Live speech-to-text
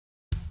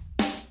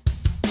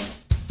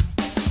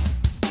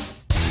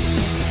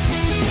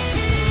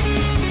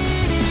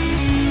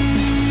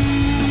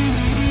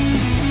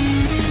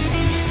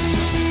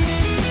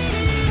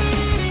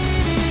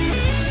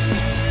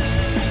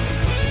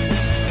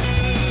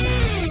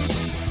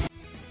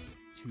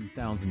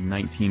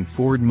2019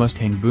 Ford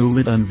Mustang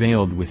Bullitt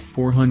unveiled with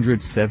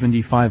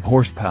 475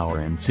 horsepower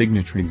and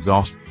signature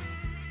exhaust.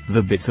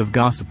 The bits of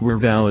gossip were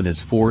valid as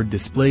Ford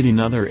displayed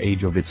another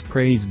age of its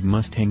praised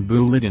Mustang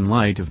Bullitt in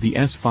light of the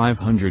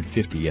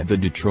S550 at the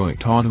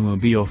Detroit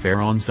Automobile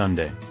Fair on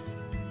Sunday.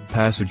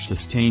 Passage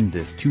sustained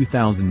this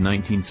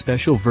 2019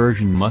 special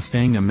version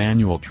Mustang a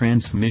manual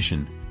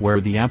transmission,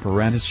 where the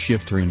apparatus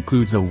shifter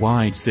includes a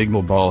wide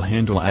signal ball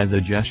handle as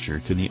a gesture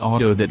to the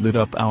auto that lit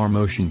up our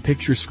motion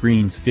picture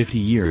screens 50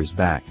 years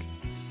back.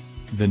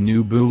 The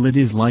new Bullitt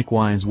is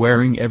likewise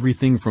wearing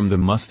everything from the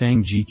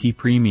Mustang GT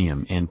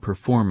Premium and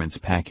Performance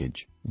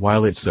package,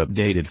 while its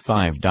updated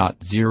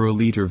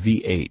 5.0-liter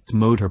V8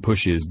 motor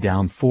pushes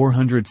down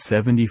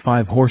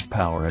 475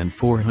 horsepower and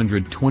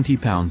 420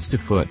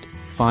 pounds-to-foot,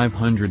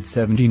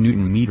 570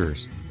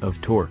 Newton-meters, of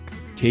torque,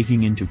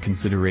 taking into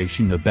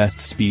consideration a best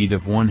speed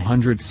of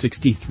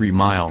 163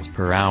 miles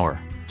per hour,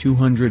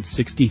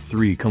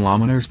 263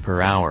 kilometers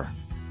per hour.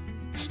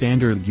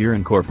 Standard gear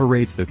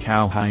incorporates the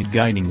cowhide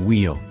guiding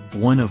wheel,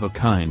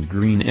 one-of-a-kind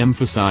green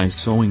emphasized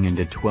sewing and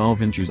a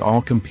 12 inches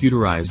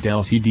all-computerized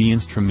LCD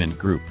instrument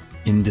group,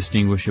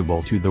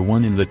 indistinguishable to the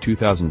one in the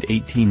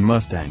 2018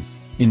 Mustang,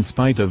 in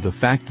spite of the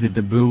fact that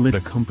the Bullitt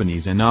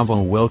accompanies a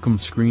novel welcome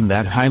screen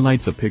that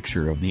highlights a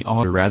picture of the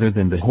auto rather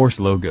than the horse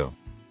logo.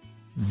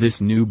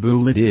 This new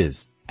Bullitt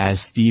is, as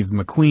Steve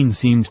McQueen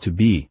seems to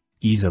be,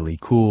 easily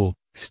cool,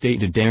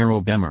 stated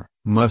Daryl Bemmer,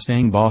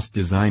 Mustang boss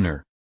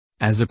designer.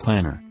 As a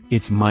planner,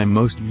 it's my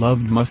most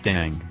loved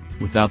Mustang,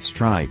 without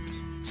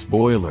stripes,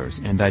 spoilers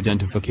and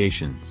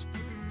identifications.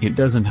 It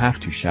doesn't have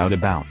to shout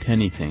about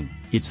anything,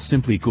 it's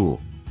simply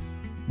cool.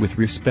 With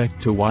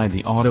respect to why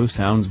the auto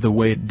sounds the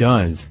way it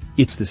does,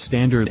 it's the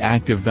standard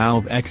active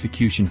valve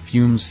execution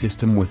fumes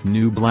system with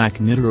new black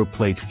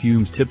nitroplate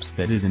fumes tips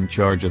that is in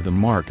charge of the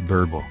Mark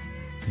burble.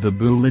 The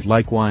Bullitt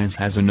likewise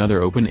has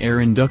another open-air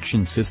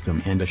induction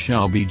system and a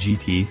Shelby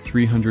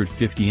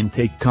GT350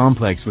 intake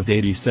complex with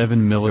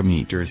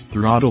 87mm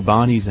throttle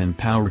bodies and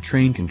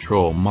powertrain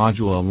control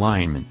module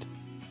alignment.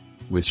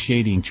 With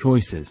shading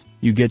choices,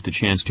 you get the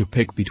chance to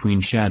pick between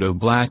shadow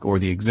black or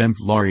the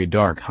exemplary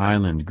dark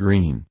Highland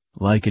green,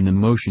 like in the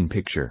motion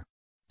picture.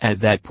 At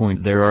that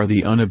point there are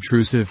the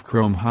unobtrusive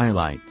chrome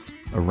highlights,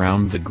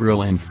 around the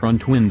grille and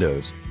front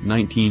windows,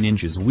 19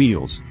 inches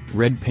wheels,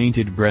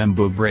 red-painted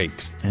Brembo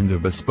brakes and the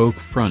bespoke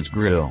front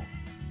grille.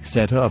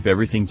 Set up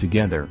everything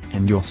together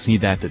and you'll see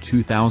that the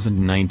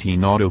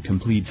 2019 auto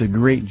completes a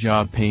great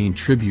job paying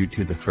tribute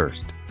to the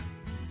first.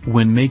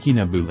 When making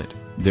a Bullitt,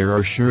 there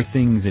are sure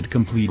things it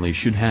completely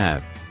should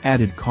have,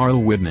 added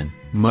Carl Whitman,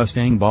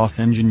 Mustang boss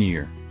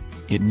engineer.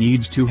 It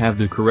needs to have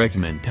the correct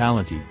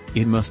mentality,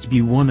 it must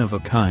be one of a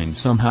kind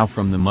somehow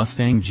from the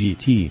Mustang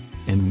GT,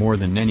 and more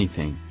than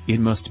anything, it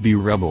must be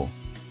rebel.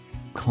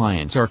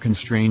 Clients are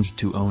constrained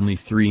to only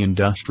 3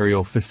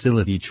 industrial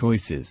facility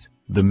choices: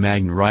 the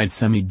MagneRide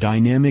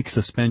semi-dynamic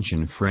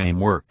suspension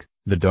framework,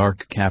 the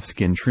dark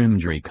calfskin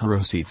trimmed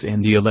Recaro seats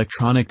and the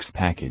electronics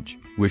package,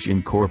 which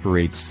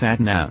incorporates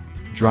sat-nav,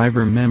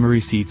 driver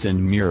memory seats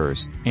and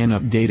mirrors, an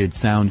updated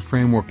sound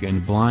framework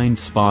and blind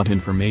spot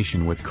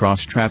information with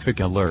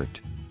cross-traffic alert.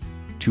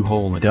 To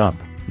hold it up,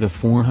 the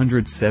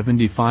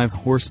 475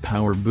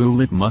 horsepower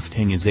Bullitt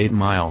Mustang is 8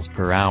 miles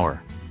per hour,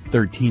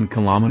 13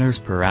 kilometers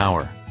per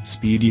hour,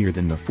 speedier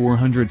than the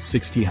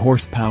 460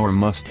 horsepower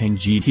Mustang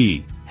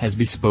GT, has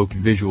bespoke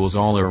visuals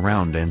all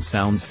around and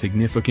sounds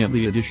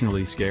significantly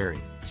additionally scary.